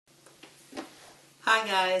Hi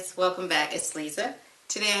guys, welcome back. It's Lisa.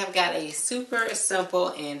 Today I've got a super simple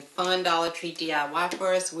and fun Dollar Tree DIY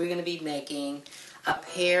for us. We're going to be making a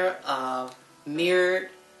pair of mirrored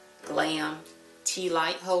Glam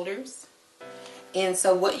Tealight holders. And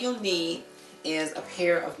so what you'll need is a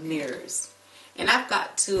pair of mirrors. And I've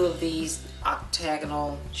got two of these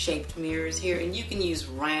octagonal shaped mirrors here, and you can use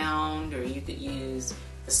round or you could use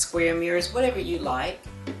the square mirrors, whatever you like.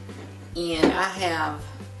 And I have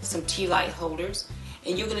some Tealight holders,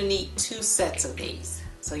 and you're going to need two sets of these.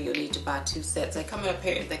 So you'll need to buy two sets. They come in a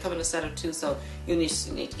pair. They come in a set of two, so you need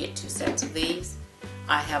to get two sets of these.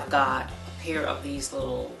 I have got a pair of these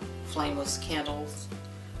little flameless candles,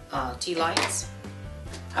 Tealights.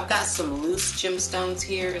 I've got some loose gemstones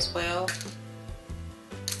here as well.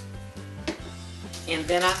 And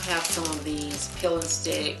then I have some of these peel and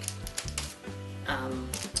stick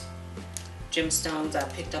gemstones I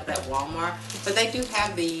picked up at Walmart, but they do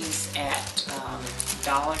have these at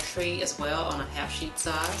Dollar Tree as well on a half sheet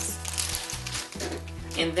size.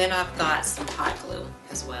 And then I've got some hot glue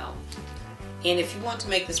as well. And if you want to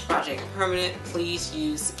make this project permanent, please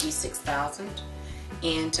use E6000.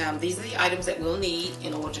 And these are the items that we'll need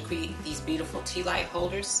in order to create these beautiful Tealight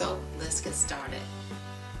holders. So let's get started.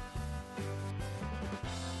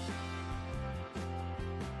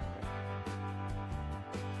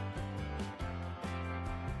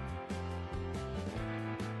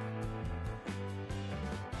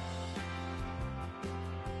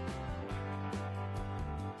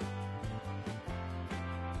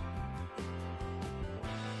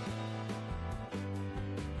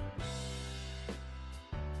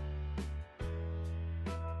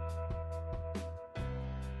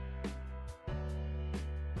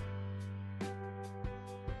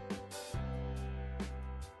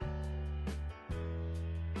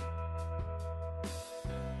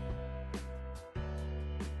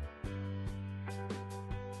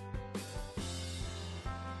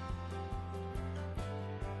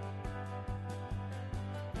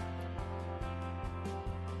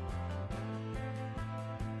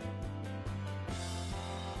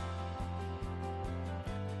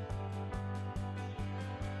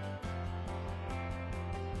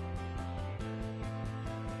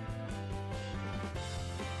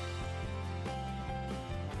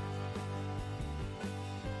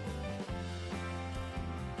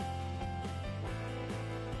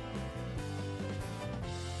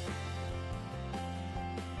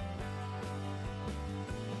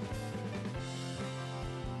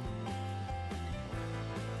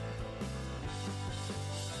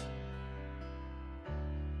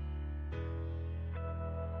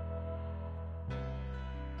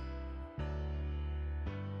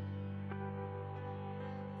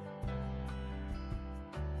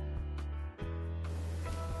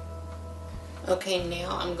 Okay,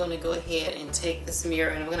 now I'm going to go ahead and take this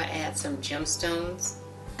mirror and I'm going to add some gemstones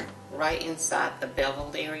right inside the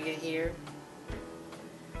beveled area here.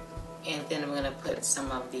 And then I'm going to put some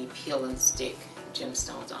of the peel and stick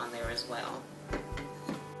gemstones on there as well.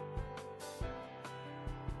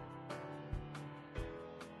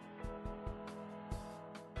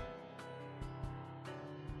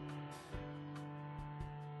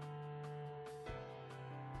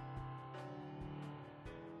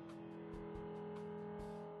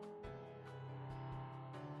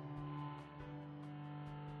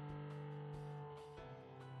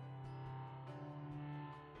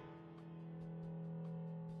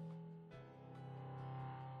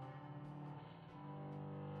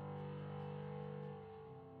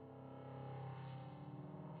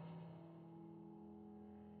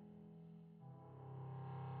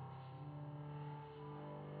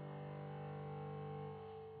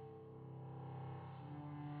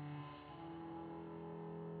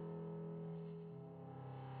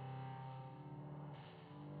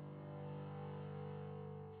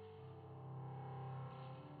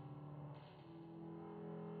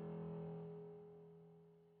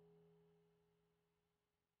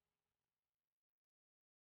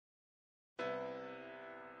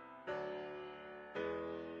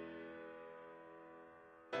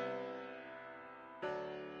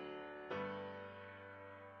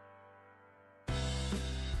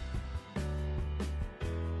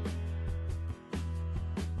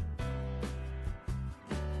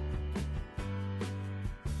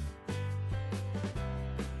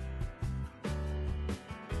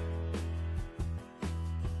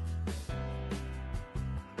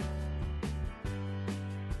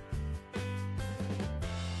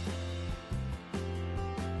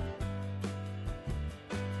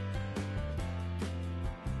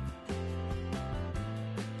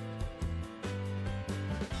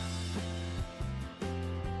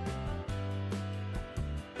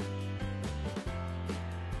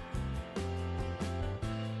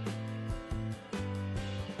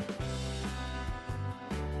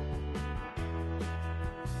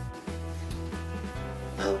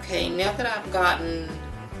 Okay, now that I've gotten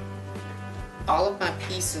all of my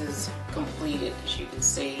pieces completed, as you can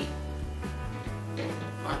see,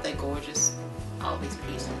 aren't they gorgeous? All these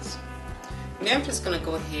pieces. Now I'm just going to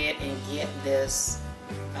go ahead and get this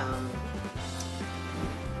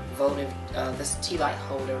this Tealight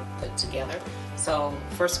holder put together. So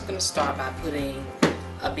first we're going to start by putting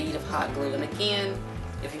a bead of hot glue, and again,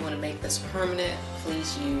 if you want to make this permanent,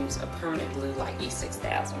 please use a permanent glue like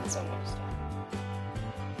E6000. So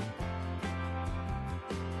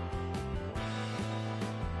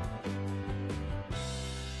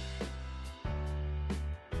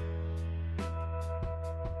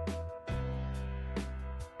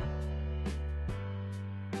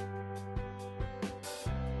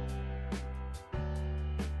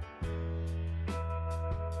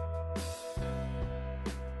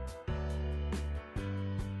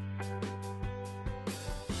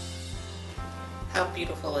how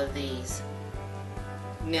beautiful are these?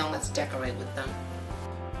 Now let's decorate with them.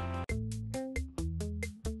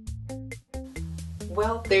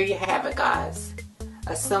 Well, there you have it, guys.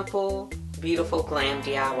 A simple, beautiful glam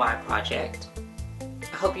DIY project.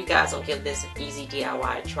 I hope you guys will give this easy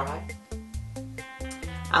DIY a try.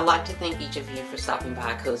 I'd like to thank each of you for stopping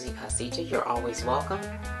by Cozy Casita. You're always welcome.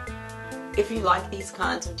 If you like these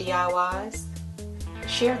kinds of DIYs,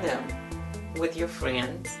 share them with your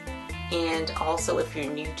friends. And also, if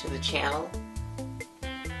you're new to the channel,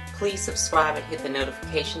 please subscribe and hit the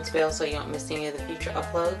notifications bell so you don't miss any of the future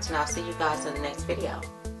uploads. And I'll see you guys in the next video.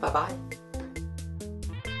 Bye-bye.